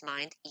until his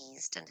mind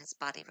eased and his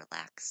body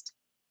relaxed.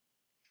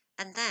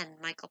 And then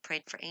Michael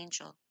prayed for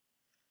Angel,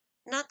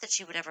 not that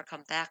she would ever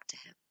come back to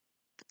him,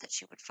 but that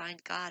she would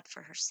find God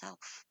for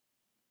herself.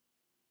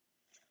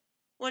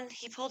 When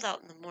he pulled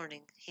out in the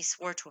morning, he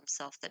swore to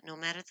himself that no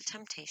matter the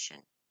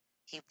temptation,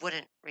 he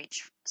wouldn't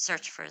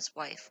search for his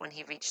wife when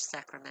he reached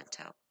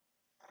Sacramento,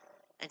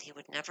 and he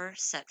would never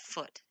set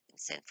foot in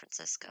San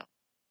Francisco.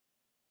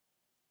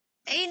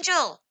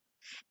 Angel!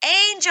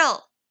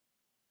 Angel!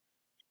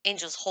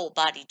 Angel's whole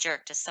body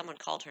jerked as someone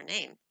called her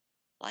name.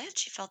 Why had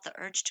she felt the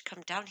urge to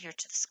come down here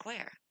to the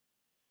square?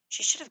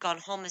 She should have gone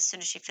home as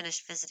soon as she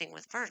finished visiting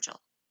with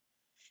Virgil.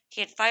 He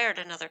had fired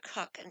another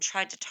cook and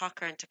tried to talk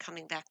her into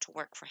coming back to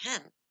work for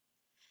him.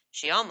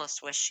 She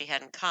almost wished she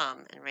hadn't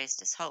come and raised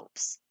his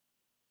hopes.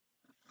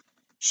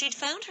 She'd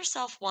found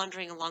herself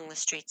wandering along the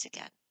streets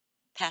again,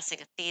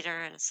 passing a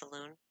theater and a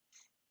saloon,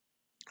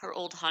 her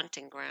old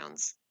haunting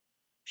grounds.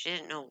 She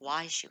didn't know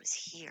why she was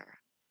here.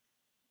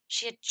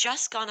 She had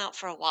just gone out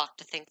for a walk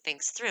to think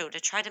things through, to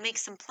try to make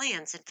some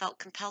plans, and felt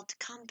compelled to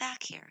come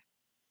back here.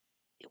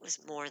 It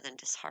was more than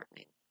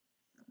disheartening.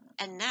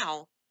 And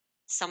now,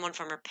 someone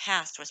from her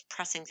past was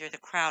pressing through the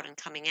crowd and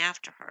coming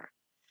after her.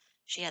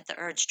 She had the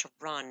urge to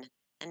run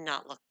and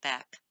not look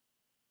back.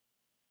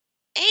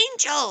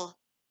 Angel!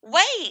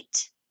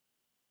 Wait!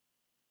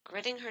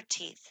 Gritting her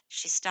teeth,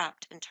 she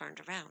stopped and turned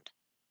around.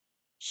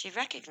 She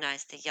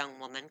recognized the young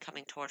woman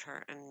coming toward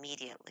her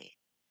immediately,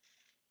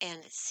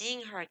 and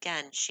seeing her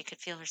again, she could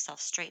feel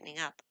herself straightening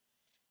up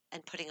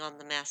and putting on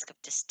the mask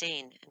of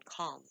disdain and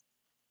calm.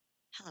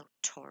 "Hello,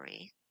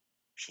 Tori,"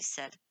 she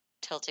said,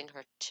 tilting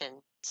her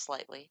chin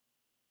slightly.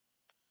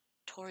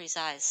 Tori's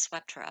eyes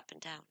swept her up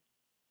and down.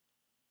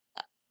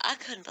 I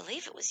couldn't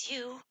believe it was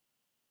you.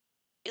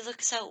 You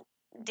look so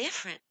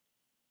different."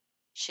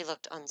 She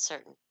looked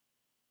uncertain.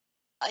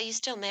 "Are you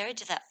still married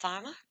to that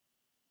farmer?"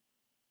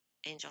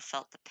 Angel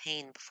felt the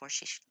pain before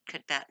she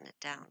could batten it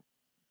down.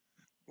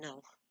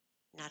 "No,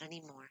 not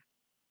anymore."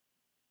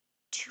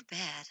 "Too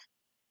bad.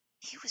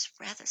 He was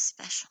rather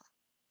special.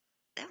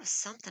 There was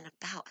something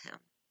about him."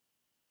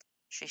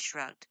 She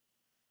shrugged.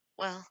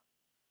 "Well,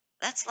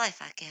 that's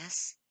life, I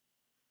guess."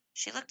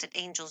 She looked at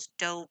Angel's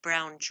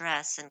dough-brown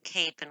dress and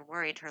cape and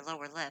worried her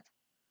lower lip.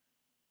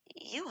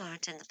 "You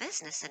aren't in the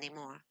business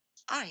anymore,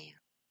 are you?"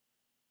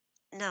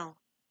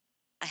 "No,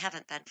 I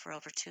haven't been for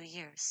over 2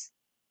 years."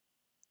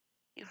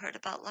 "You heard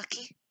about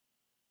Lucky?"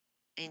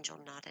 Angel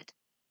nodded.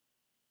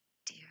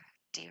 "Dear,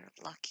 dear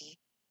Lucky."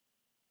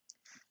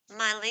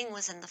 "My Ling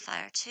was in the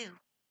fire,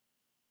 too."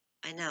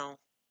 "I know."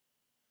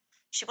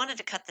 She wanted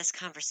to cut this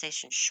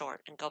conversation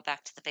short and go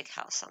back to the big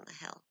house on the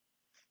hill.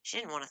 She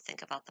didn't want to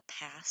think about the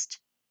past.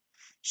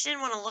 She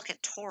didn't want to look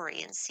at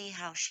Tori and see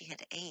how she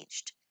had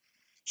aged.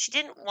 She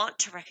didn't want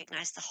to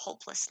recognize the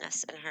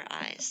hopelessness in her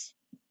eyes.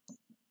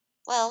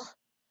 "Well,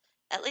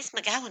 at least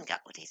McGowan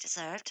got what he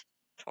deserved,"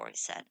 Tori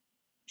said.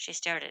 She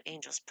stared at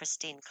Angel's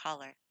pristine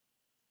collar.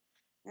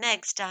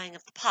 "Meg's dying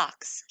of the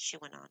pox," she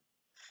went on.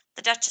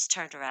 "The Duchess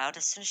turned her out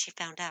as soon as she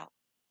found out.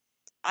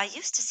 I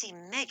used to see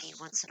Meggie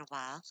once in a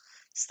while,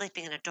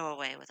 sleeping in a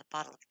doorway with a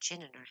bottle of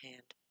gin in her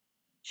hand."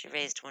 She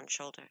raised one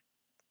shoulder.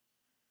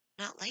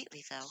 "Not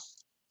lately, though."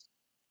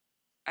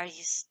 "Are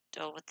you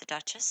still with the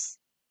Duchess?"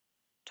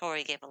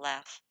 Tori gave a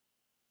laugh.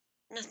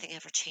 "Nothing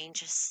ever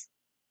changes.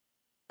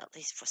 At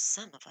least for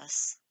some of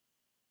us."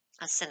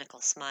 A cynical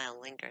smile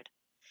lingered.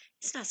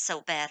 "It's not so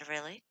bad,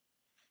 really.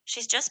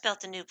 She's just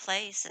built a new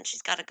place, and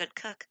she's got a good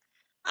cook.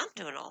 I'm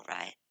doing all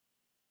right.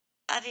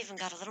 I've even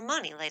got a little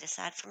money laid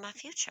aside for my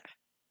future."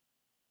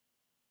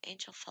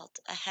 Angel felt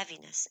a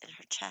heaviness in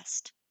her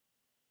chest.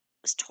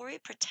 Was Tori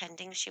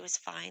pretending she was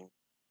fine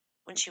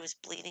when she was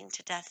bleeding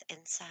to death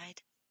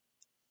inside?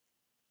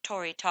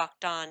 Tori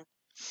talked on,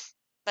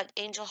 but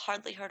Angel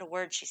hardly heard a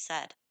word she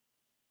said.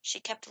 She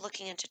kept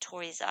looking into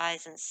Tori's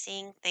eyes and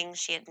seeing things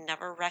she had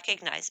never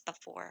recognized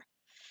before,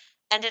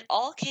 and it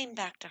all came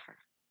back to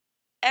her.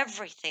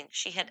 Everything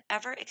she had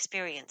ever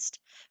experienced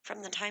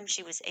from the time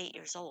she was 8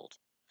 years old,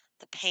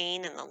 the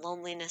pain and the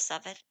loneliness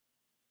of it.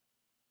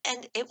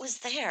 And it was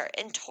there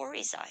in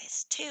Tori's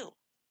eyes, too.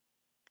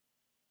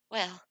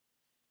 "Well,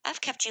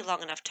 I've kept you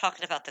long enough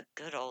talking about the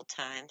good old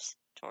times,"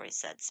 Tori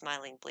said,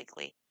 smiling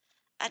bleakly.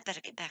 "I'd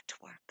better get back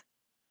to work.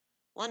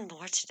 One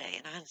more today,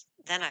 and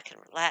then I can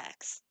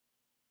relax."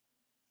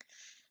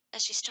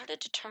 As she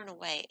started to turn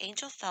away,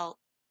 Angel felt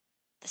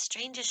the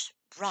strangest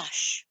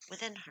rush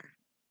within her.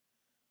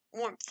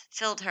 Warmth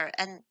filled her,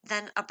 and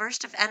then a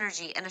burst of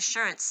energy and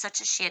assurance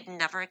such as she had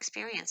never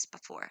experienced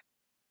before.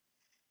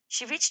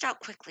 She reached out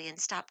quickly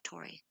and stopped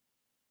Tori.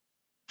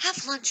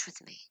 "Have lunch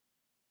with me,"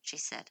 she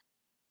said,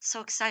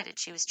 so excited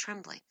she was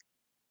trembling.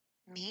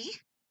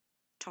 "Me?"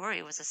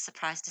 Tori was as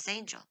surprised as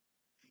Angel.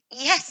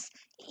 "Yes,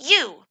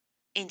 you,"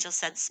 Angel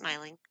said,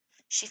 smiling.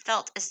 She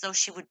felt as though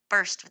she would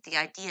burst with the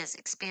ideas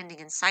expanding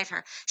inside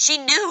her. She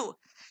knew!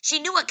 She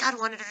knew what God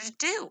wanted her to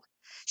do.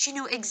 She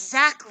knew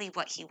exactly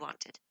what He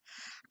wanted.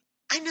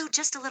 "I know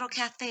just a little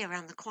cafe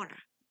around the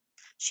corner."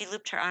 She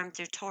looped her arm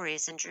through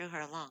Tori's and drew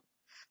her along.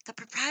 "The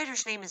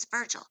proprietor's name is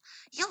Virgil.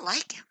 You'll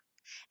like him.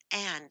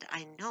 And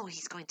I know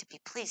he's going to be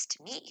pleased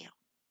to meet you."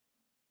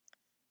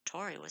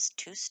 Tori was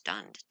too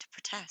stunned to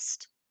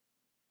protest.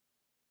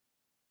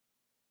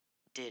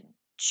 "Did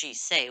she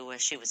say where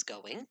she was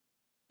going?"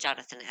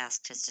 Jonathan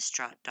asked his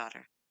distraught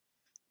daughter.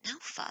 "No,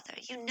 Father.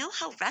 You know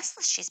how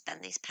restless she's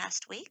been these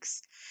past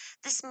weeks.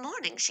 This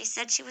morning she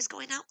said she was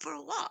going out for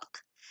a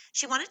walk.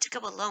 She wanted to go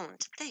alone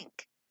to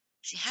think.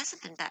 She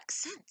hasn't been back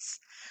since.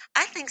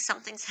 I think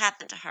something's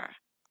happened to her."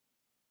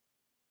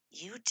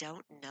 "You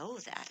don't know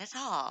that at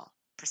all,"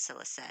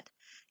 Priscilla said.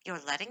 "You're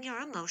letting your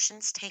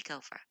emotions take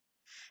over.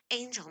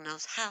 Angel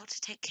knows how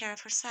to take care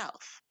of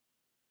herself."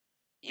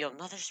 "Your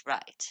mother's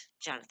right,"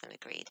 Jonathan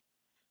agreed,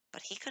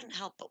 but he couldn't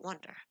help but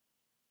wonder.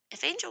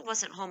 If Angel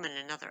wasn't home in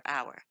another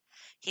hour,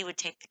 he would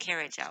take the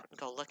carriage out and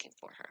go looking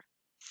for her.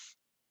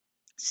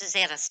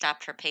 Susanna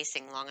stopped her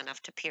pacing long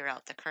enough to peer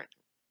out the curtain.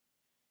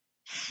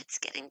 "It's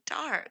getting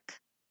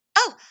dark.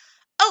 Oh,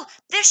 oh,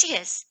 there she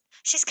is.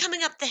 She's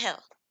coming up the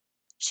hill."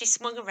 She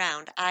swung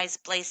around, eyes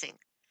blazing.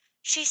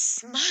 She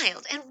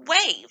smiled and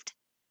waved.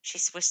 She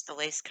swished the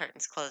lace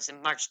curtains closed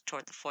and marched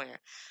toward the foyer.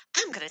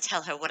 "I'm going to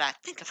tell her what I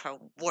think of her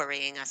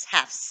worrying us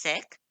half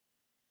sick."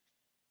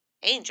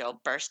 Angel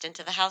burst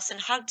into the house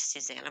and hugged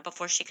Susanna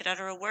before she could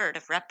utter a word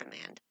of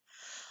reprimand.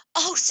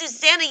 "Oh,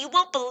 Susanna, you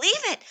won't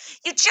believe it.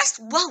 You just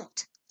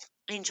won't."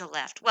 Angel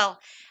laughed.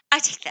 "Well, I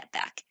take that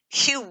back.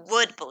 You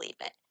would believe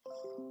it.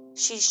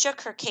 She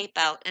shook her cape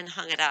out and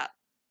hung it up,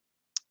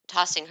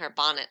 tossing her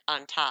bonnet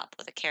on top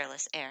with a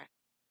careless air.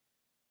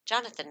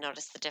 Jonathan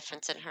noticed the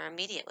difference in her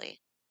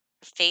immediately.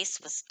 Her face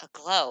was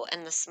aglow,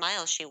 and the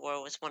smile she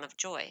wore was one of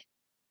joy.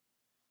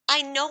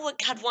 I know what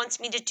God wants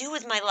me to do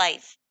with my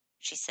life,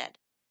 she said,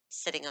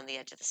 sitting on the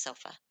edge of the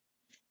sofa.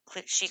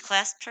 She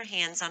clasped her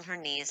hands on her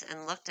knees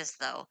and looked as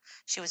though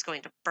she was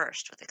going to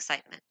burst with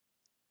excitement.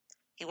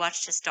 He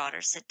watched his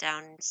daughter sit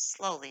down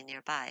slowly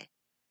nearby.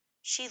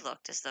 She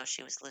looked as though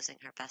she was losing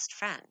her best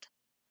friend.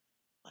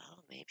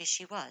 Well, maybe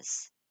she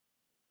was.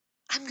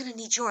 I'm going to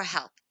need your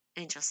help,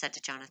 Angel said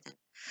to Jonathan.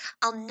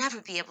 I'll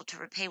never be able to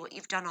repay what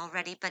you've done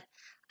already, but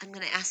I'm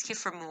going to ask you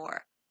for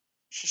more.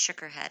 She shook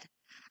her head.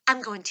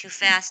 I'm going too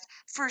fast.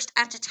 First, I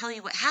have to tell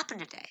you what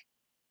happened today.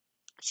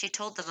 She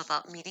told them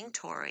about meeting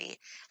Tori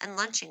and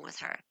lunching with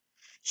her.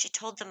 She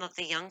told them of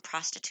the young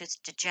prostitute's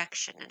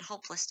dejection and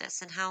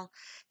hopelessness and how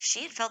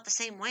she had felt the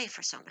same way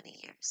for so many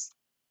years.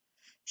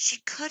 She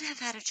could have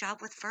had a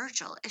job with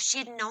Virgil if she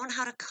had known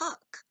how to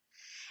cook.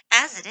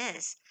 As it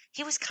is,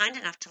 he was kind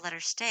enough to let her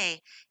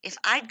stay if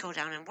I'd go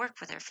down and work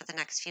with her for the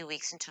next few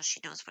weeks until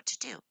she knows what to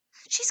do.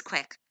 She's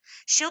quick.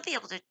 She'll be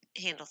able to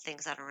handle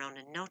things on her own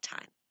in no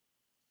time.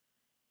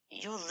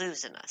 You're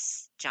losing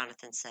us,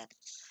 Jonathan said.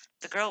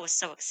 The girl was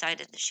so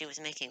excited that she was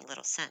making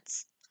little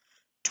sense.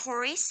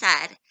 Tori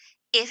said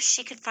if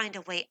she could find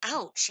a way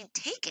out, she'd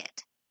take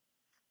it.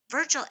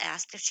 Virgil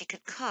asked if she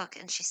could cook,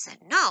 and she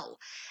said no.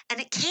 And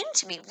it came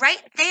to me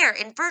right there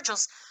in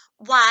Virgil's,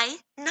 why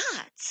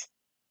not?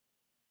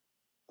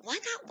 Why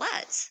not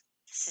what?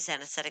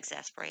 Susanna said,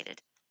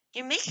 exasperated.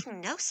 You're making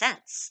no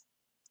sense.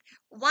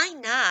 Why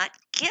not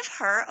give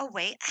her a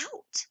way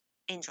out?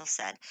 Angel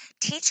said.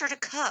 Teach her to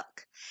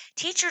cook.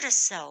 Teach her to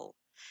sew.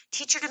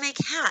 Teach her to make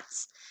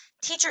hats.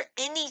 Teach her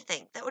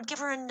anything that would give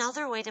her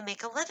another way to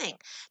make a living.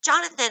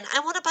 Jonathan, I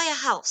want to buy a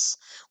house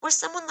where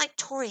someone like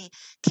Tori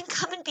can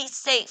come and be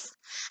safe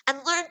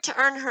and learn to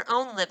earn her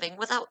own living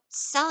without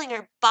selling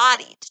her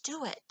body to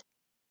do it.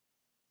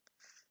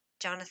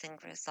 Jonathan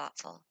grew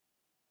thoughtful.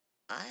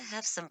 I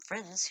have some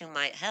friends who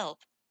might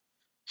help.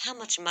 How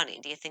much money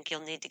do you think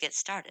you'll need to get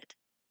started?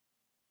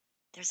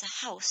 There's a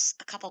house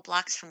a couple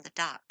blocks from the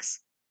docks.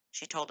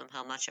 She told him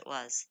how much it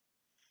was.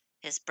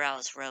 His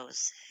brows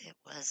rose. It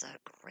was a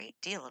great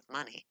deal of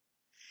money.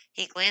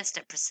 He glanced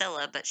at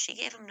Priscilla, but she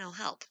gave him no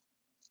help.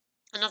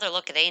 Another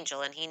look at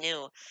Angel, and he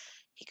knew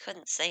he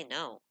couldn't say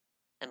no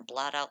and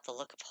blot out the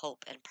look of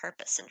hope and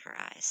purpose in her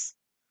eyes.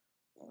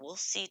 We'll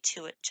see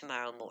to it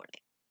tomorrow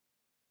morning.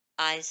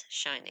 Eyes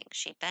shining,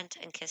 she bent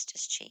and kissed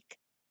his cheek.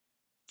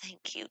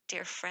 Thank you,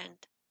 dear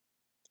friend.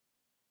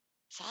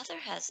 Father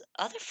has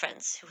other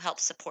friends who help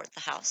support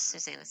the house,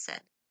 Susanna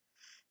said.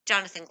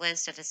 Jonathan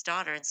glanced at his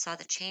daughter and saw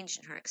the change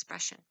in her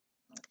expression.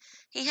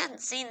 He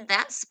hadn't seen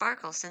that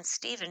sparkle since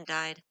Stephen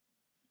died.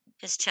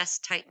 His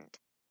chest tightened.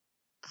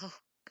 Oh,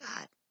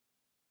 God.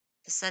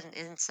 The sudden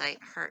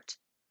insight hurt.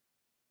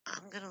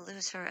 I'm going to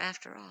lose her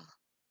after all.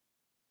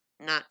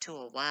 Not to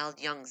a wild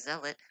young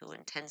zealot who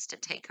intends to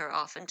take her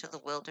off into the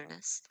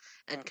wilderness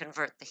and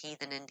convert the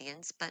heathen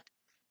Indians, but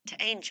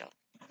to Angel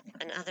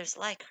and others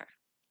like her.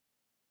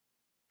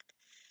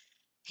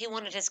 He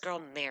wanted his girl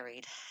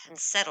married and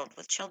settled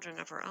with children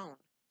of her own.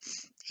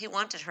 He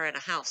wanted her in a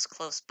house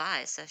close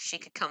by so she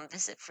could come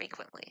visit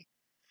frequently.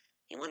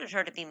 He wanted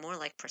her to be more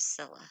like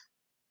Priscilla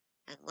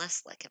and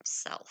less like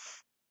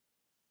himself.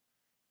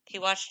 He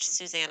watched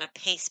Susanna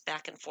pace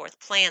back and forth,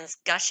 plans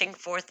gushing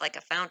forth like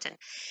a fountain.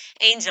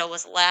 Angel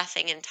was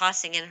laughing and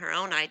tossing in her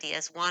own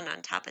ideas, one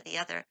on top of the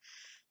other.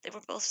 They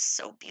were both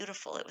so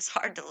beautiful it was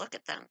hard to look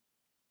at them.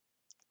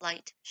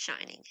 Light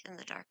shining in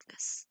the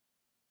darkness.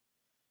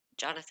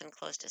 Jonathan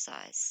closed his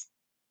eyes.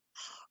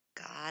 Oh,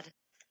 God,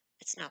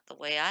 it's not the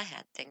way I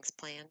had things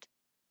planned.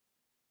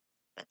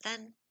 But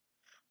then,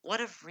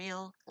 what of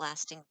real,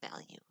 lasting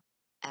value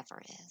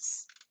ever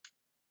is?